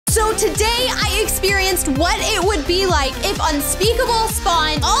today I experienced what it would be like if Unspeakable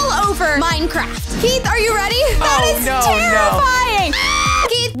spawned all over Minecraft. Keith, are you ready? That is terrifying. No.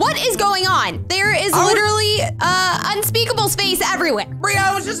 Keith, what is going on? There is literally Unspeakable's face everywhere. Bri,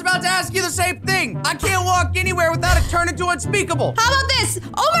 I was just about to ask you the same thing. I can't walk anywhere without it turning into Unspeakable. How about this?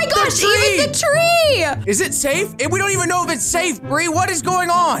 Oh my gosh, even the tree! Is it safe? We don't even know if it's safe, Bri. What is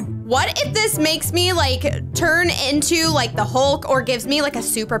going on? What if this makes me like turn into like the Hulk or gives me like a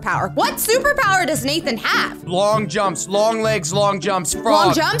superpower? What superpower does Nathan have? Long jumps, long legs, long jumps, frog.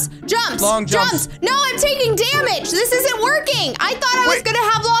 Long jumps? Jumps. Long jumps. No, I'm taking damage. This isn't working. I thought I was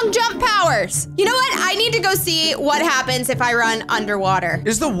gonna have long jump powers. You know what? I need to go see what happens if I run underwater.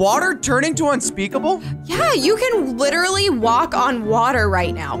 Is the water turning to Unspeakable? Yeah, you can literally walk on water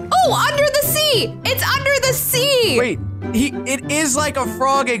right now. Oh, under the sea. It's under the sea. Wait. It is like a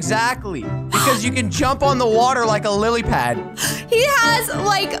frog exactly, because you can jump on the water like a lily pad. He has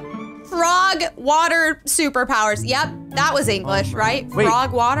like frog water superpowers. Yep, that was English, right? Wait.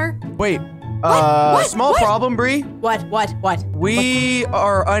 Frog water? Wait, What? small problem, Bri. What? We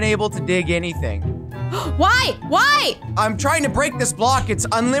are unable to dig anything. Why? I'm trying to break this block. It's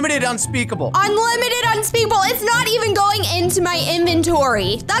unlimited Unspeakable. Unlimited Unspeakable. It's not even going into my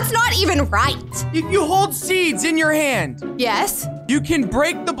inventory. That's not even right. If you hold seeds in your hand, Yes. you can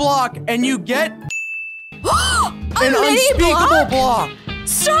break the block and you get A an mini Unspeakable block.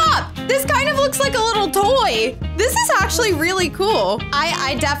 Stop! This kind of looks like a little toy. This is actually really cool.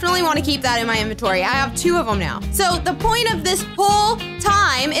 I definitely want to keep that in my inventory. I have 2 of them now. So the point of this whole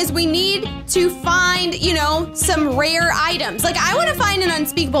time is we need to find, you know, some rare items. Like I want to find an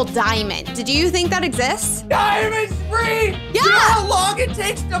Unspeakable diamond. Do you think that exists? Diamonds, Bri! Yeah! Do you know how long it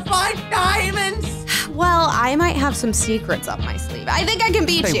takes to find diamonds? Well, I might have some secrets up my sleeve. I think I can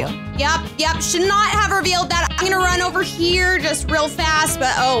beat you. Yep. Should not have revealed that. I'm gonna run over here just real fast,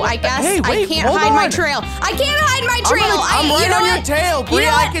 but oh, I guess I can't hide my trail. I can't hide my trail. I'm right on your tail, Bri.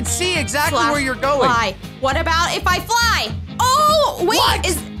 I can see exactly where you're going. Fly. What about if I fly? Oh, wait, What?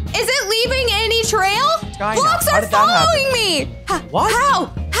 is it leaving any trail? Sky Blocks now. How are did that happen? following me. What? How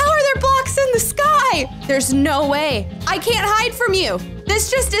are there blocks in the sky? There's no way. I can't hide from you.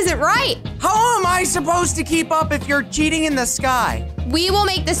 This just isn't right. How am I supposed to keep up if you're cheating in the sky? We will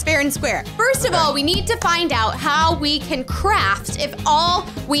make this fair and square. First of all, we need to find out how we can craft if all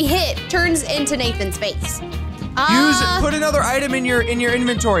we hit turns into Nathan's face. Put another item in your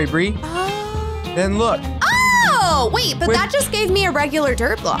inventory, Bri. Then look. Oh, wait, but that just gave me a regular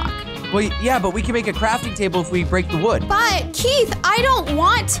dirt block. Well, yeah, but we can make a crafting table if we break the wood. But Keith, I don't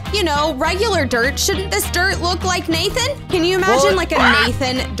want, you know, regular dirt. Shouldn't this dirt look like Nathan? Can you imagine like a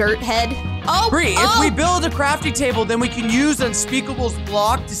Nathan dirt head? Oh, Bri, if we build a crafting table, then we can use Unspeakable's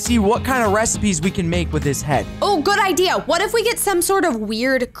block to see what kind of recipes we can make with his head. Oh, good idea. What if we get some sort of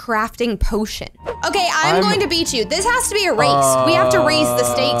weird crafting potion? Okay, I'm going to beat you. This has to be a race. We have to raise the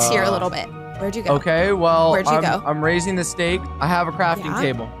stakes here a little bit. Where'd you go? Okay, well, Where'd you go? I'm raising the stake. I have a crafting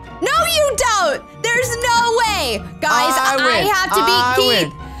table. No, you don't! There's no way! Guys, I have to beat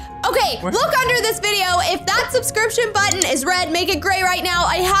Keith. Okay, look under this video. If that subscription button is red, make it gray right now.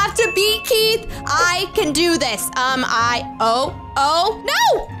 I have to beat Keith. I can do this. No!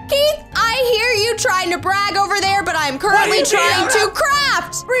 Keith, I hear you trying to brag over there, but I'm currently trying to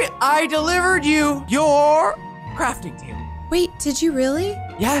craft. Bri, I delivered you your crafting table. Wait, did you really?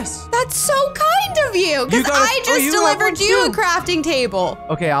 Yes. That's so kind of you, because I just delivered you a crafting table.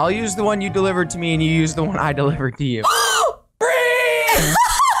 Okay, I'll use the one you delivered to me, and you use the one I delivered to you. Bri!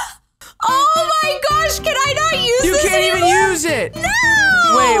 Oh my gosh, can I not use this You can't even use it! No!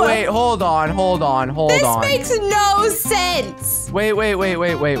 Wait, hold on. This makes no sense. Wait.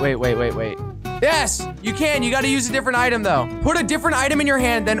 Yes, you can. You gotta use a different item, though. Put a different item in your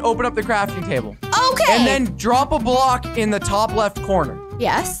hand, then open up the crafting table. Okay. And then drop a block in the top left corner.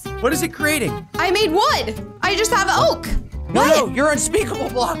 Yes. What is it creating? I made wood. I just have oak. No, you're Unspeakable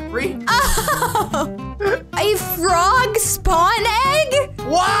block, Bri. Oh, a frog spawn egg?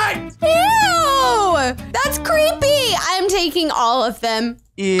 What? Ew, that's creepy. I'm taking all of them.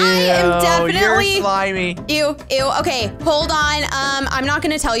 Ew, I am definitely you're slimy. Ew. Okay, hold on. I'm not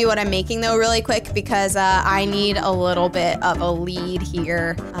gonna tell you what I'm making though really quick because I need a little bit of a lead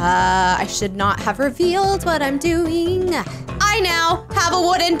here. I should not have revealed what I'm doing. I now have a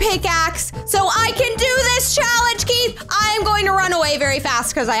wooden pickaxe, so I can do this challenge, Keith. I'm going to run away very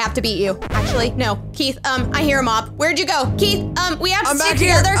fast because I have to beat you. Actually, no, Keith, I hear a mob. Where'd you go? Keith, we have to stick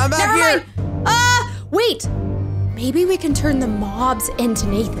together. I'm back here. Wait. Maybe we can turn the mobs into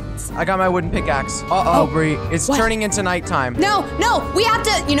Nathans. I got my wooden pickaxe. Uh-oh, Bri. It's turning into nighttime. No, we have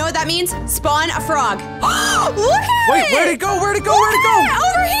to, you know what that means? Spawn a frog. Look at it! Wait, where'd it go?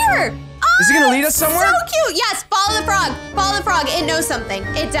 Over here! lead us somewhere? So cute. Yes, follow the frog. Follow the frog. It knows something.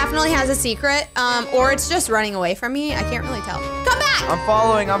 It definitely has a secret. Or it's just running away from me. I can't really tell. Come back. I'm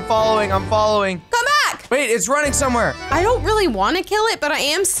following. Come back. Wait, it's running somewhere. I don't really want to kill it, but I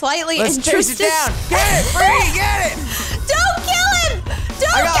am slightly interested. Let's chase it down. Get it, Bree, get it. Don't kill him.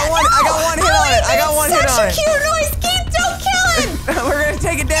 I got one hit on it. I got one hit on it. Such a cute noise. Keith, don't kill him. We're gonna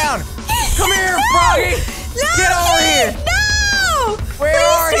take it down. Come here, Froggy. No, get over here. No. Where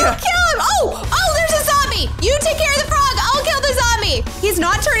are you? Please don't kill him. Oh, there's a zombie. You take care of the frog. I'll kill the zombie. He's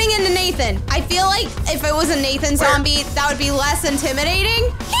not turning into Nathan. I feel like if it was a Nathan zombie, that would be less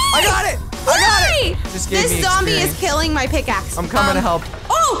intimidating. I got it. This zombie is killing my pickaxe. I'm coming to help.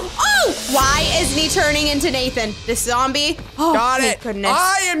 Oh! Why isn't he turning into Nathan? This zombie. Oh, got it. Goodness.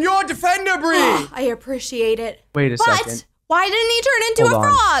 I am your defender, Bree. I appreciate it. Wait a second. Why didn't he turn into a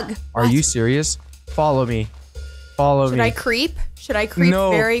frog? Are you serious? Follow me. Follow me. Should I creep? Should I creep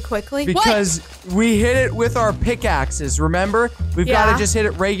very quickly? Because we hit it with our pickaxes, remember? We've got to just hit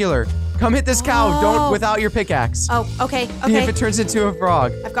it regular. Come hit this cow, don't without your pickaxe. Oh, okay. See if it turns into a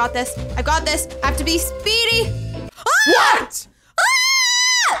frog. I've got this. I have to be speedy. What?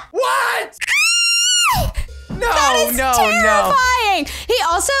 What? That is terrifying. He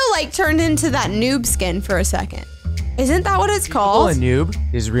also turned into that noob skin for a second. Isn't that what it's called? A noob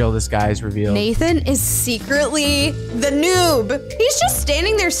is real disguise revealed. Nathan is secretly the noob. He's just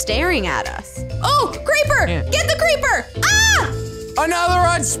standing there staring at us. Oh, creeper! Get the creeper! Ah!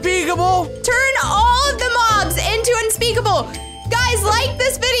 Another unspeakable! Turn all of the mobs into unspeakable. Guys, like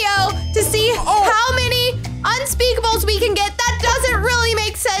this video to see how many unspeakables we can get. That doesn't really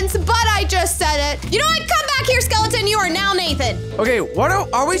make sense, but I just said it. You know what? Come back here, skeleton. You are now Nathan. Okay, what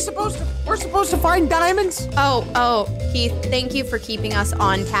are we supposed to? We're supposed to find diamonds? Oh, Keith, thank you for keeping us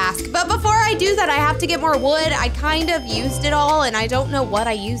on task. But before I do that, I have to get more wood. I kind of used it all, and I don't know what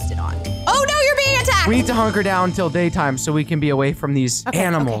I used it on. Oh no, you're being attacked! We need to hunker down till daytime so we can be away from these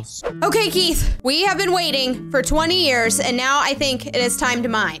animals. Okay, Keith, we have been waiting for 20 years, and now I think it is time to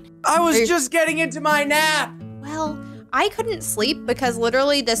mine. I was just getting into my nap. Well, I couldn't sleep because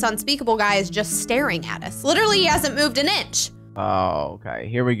literally this unspeakable guy is just staring at us. Literally, he hasn't moved an inch. Oh, okay.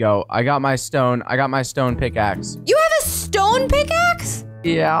 Here we go. I got my stone pickaxe. You have a stone pickaxe?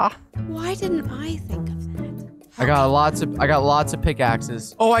 Yeah. Why didn't I think of that? I got lots of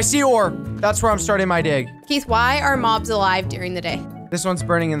pickaxes. Oh, I see ore. That's where I'm starting my dig. Keith, why are mobs alive during the day? This one's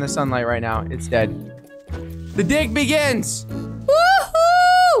burning in the sunlight right now. It's dead. The dig begins.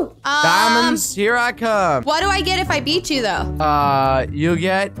 Woohoo! Diamonds, here I come. What do I get if I beat you, though? You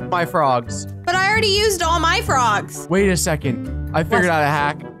get my frogs. But I already used all my frogs. Wait a second. I figured out a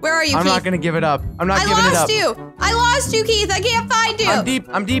hack. Where are you, Keith? I'm not gonna give it up. I'm not giving it up. I lost you, Keith. I can't find you.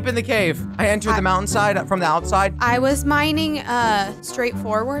 I'm deep in the cave. I entered the mountainside from the outside. I was mining straight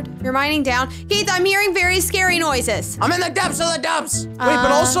forward. You're mining down. Keith, I'm hearing very scary noises. I'm in the depths of the depths. Wait,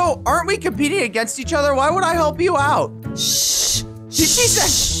 but also, aren't we competing against each other? Why would I help you out? Shh. She said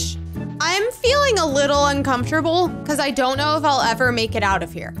shh. I'm feeling a little uncomfortable because I don't know if I'll ever make it out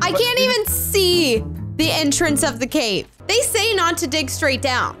of here. I can't even see the entrance of the cave. They say not to dig straight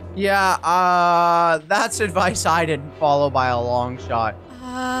down. Yeah, that's advice I didn't follow by a long shot.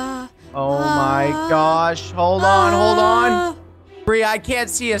 Oh my gosh. Hold on. Bree, I can't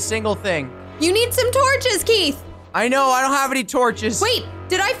see a single thing. You need some torches, Keith. I know, I don't have any torches. Wait,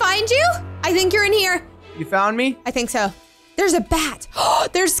 did I find you? I think you're in here. You found me? I think so. There's a bat.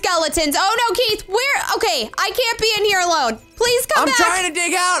 There's skeletons. Oh no, Keith, where? Okay, I can't be in here alone. Please come back. I'm trying to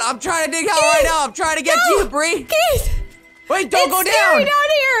dig out. Keith, right now. I'm trying to get to you, Bree. Keith. Wait, don't go down. It's scary down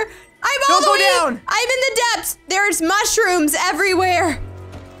here. Don't go down. I'm in the depths. There's mushrooms everywhere.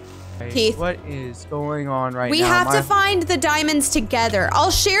 Keith. What is going on right now? We have to find the diamonds together.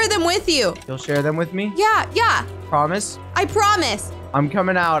 I'll share them with you. You'll share them with me? Yeah. Promise? I promise. I'm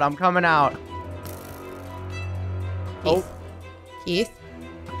coming out. Keith. Keith.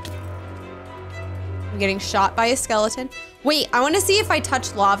 I'm getting shot by a skeleton. Wait, I want to see if I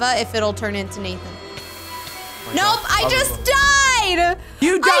touch lava, if it'll turn into Nathan. Nope, I just died!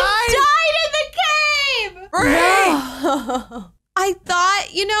 You died? I died in the cave! Bree! I thought,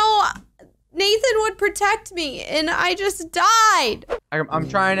 Nathan would protect me, and I just died. I'm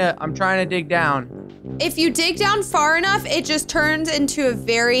trying to dig down. If you dig down far enough, it just turns into a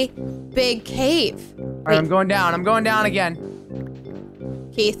very big cave. All right, I'm going down again.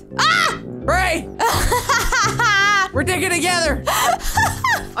 Keith. Ah! Bree! We're digging together.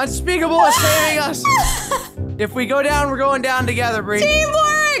 Unspeakable is saving us. If we go down, we're going down together, Bree.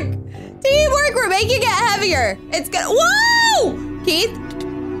 Teamwork! We're making it heavier. It's gonna. Whoa! Keith.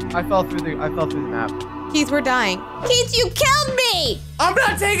 I fell through the map. Keith, we're dying. Keith, you killed me! I'm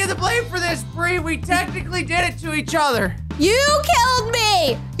not taking the blame for this, Bri. We technically did it to each other. You killed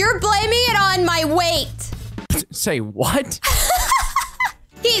me! You're blaming it on my weight. Say what?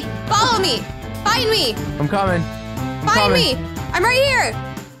 Keith, follow me. Find me. I'm coming. Find me. I'm right here.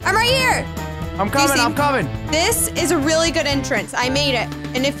 I'm right here. I'm coming. I'm coming. This is a really good entrance. I made it.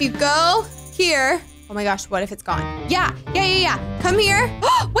 And if you go here, oh my gosh, what if it's gone? Yeah. Come here.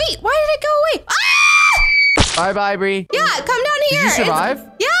 Wait, why did it go away? Ah! Bye-bye, Bri. Yeah, come down here. Did you survive?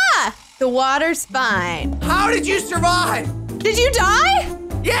 Yeah. The water's fine. How did you survive? Did you die?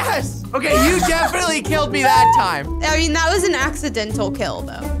 Yes. Okay, you definitely killed me that time. I mean, that was an accidental kill,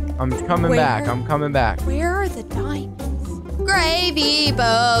 though. I'm coming back. I'm coming back. Where are the diamonds? Gravy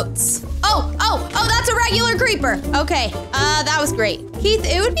boats. Oh, that's a regular creeper. Okay, that was great. Keith,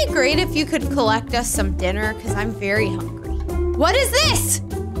 it would be great if you could collect us some dinner, because I'm very hungry. What is this?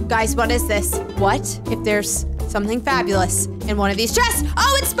 Guys, what is this? What if there's something fabulous in one of these chests?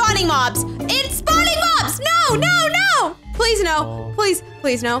 Oh, it's spawning mobs. It's spawning mobs. No. Please no.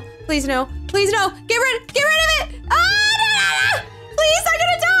 Please no. Please no. Please no. Get rid of it. Oh, no. Please, I'm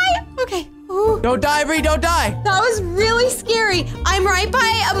gonna die. Okay. Ooh. Don't die, Bri. Don't die. That was really scary. I'm right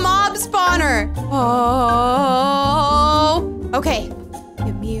by a mob spawner. Oh. Okay.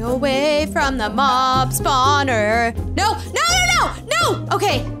 Get me away from the mob spawner. No.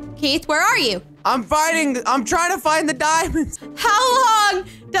 Okay. Keith, where are you? I'm trying to find the diamonds. How long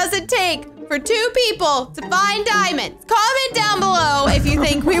does it take for 2 people to find diamonds? Comment down below if you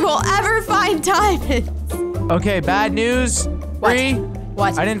think we will ever find diamonds. Okay, bad news. Bri.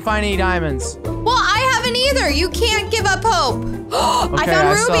 What? I didn't find any diamonds. Well, I haven't either. You can't give up hope. I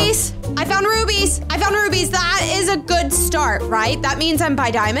found rubies. I found rubies. That is a good start, right? That means I'm by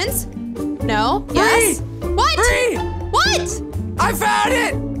diamonds? No? Bri! Yes? What? Bri! What? I found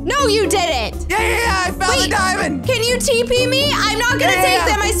it! No, you didn't. Yeah, I found the diamond. Can you TP me? I'm not gonna take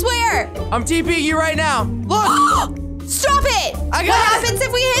them, I swear. I'm TPing you right now. Look! Stop it! I got What happens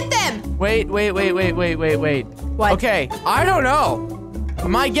if we hit them? Wait. What? Okay, I don't know.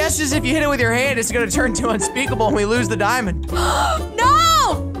 My guess is if you hit it with your hand, it's gonna turn to unspeakable and we lose the diamond.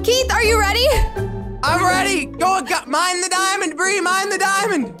 No! Keith, are you ready? I'm ready. Go, mine the diamond, Bri. Mine the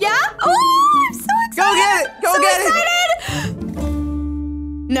diamond. Yeah? Oh, I'm so excited. Go get it. Go get it.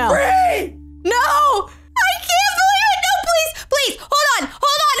 No. Bri! No! I can't believe it! No, please! Hold on!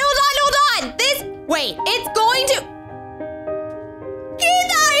 Wait, it's going to...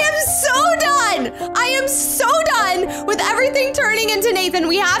 Keith, I am so done with everything turning into Nathan.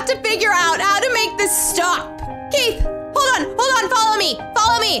 We have to figure out how to make this stop. Keith, hold on, follow me.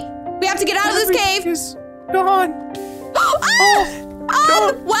 We have to get out of this cave. Is gone.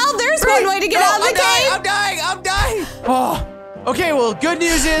 Well, there's one way to get out of the cave. I'm dying. Oh. Okay, well, good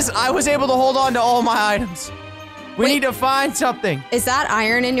news is I was able to hold on to all my items. We need to find something. Is that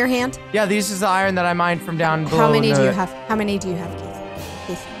iron in your hand? Yeah, this is the iron that I mined from down below. How many do you have?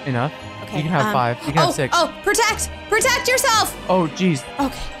 Keith? Enough. Okay. You can have 5. You can have 6. Oh, protect yourself. Oh, jeez.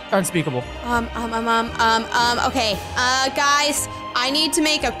 Okay. Unspeakable. Okay. Guys, I need to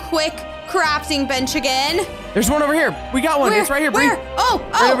make a quick crafting bench again. There's one over here. We got one. Where? It's right here, Bri. Where? Oh.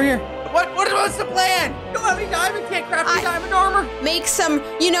 Right over here. What's the plan? Don't have any diamond. Can't craft any diamond armor. Make some,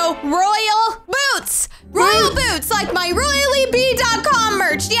 royal boots. Royal boots, like my royallybee.com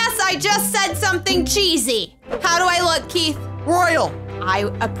merch. Yes, I just said something cheesy. How do I look, Keith? Royal. I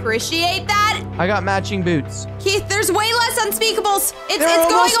appreciate that. I got matching boots. Keith, there's way less unspeakables. It's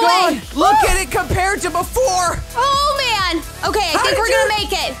almost going away. Gone. Look at it compared to before. Oh, man. Okay, I think we're going to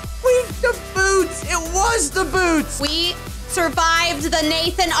make it. The boots. It was the boots. We survived the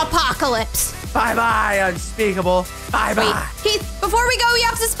Nathan apocalypse. Bye-bye, Unspeakable. Bye-bye. Wait, Keith, before we go, we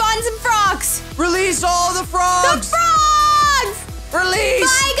have to spawn some frogs. Release all the frogs. The frogs! Release!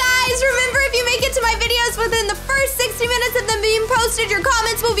 Bye, guys! Remember, if you make it to my videos within the first 60 minutes of them being posted, your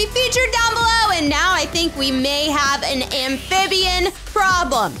comments will be featured down below. And now I think we may have an amphibian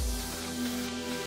problem.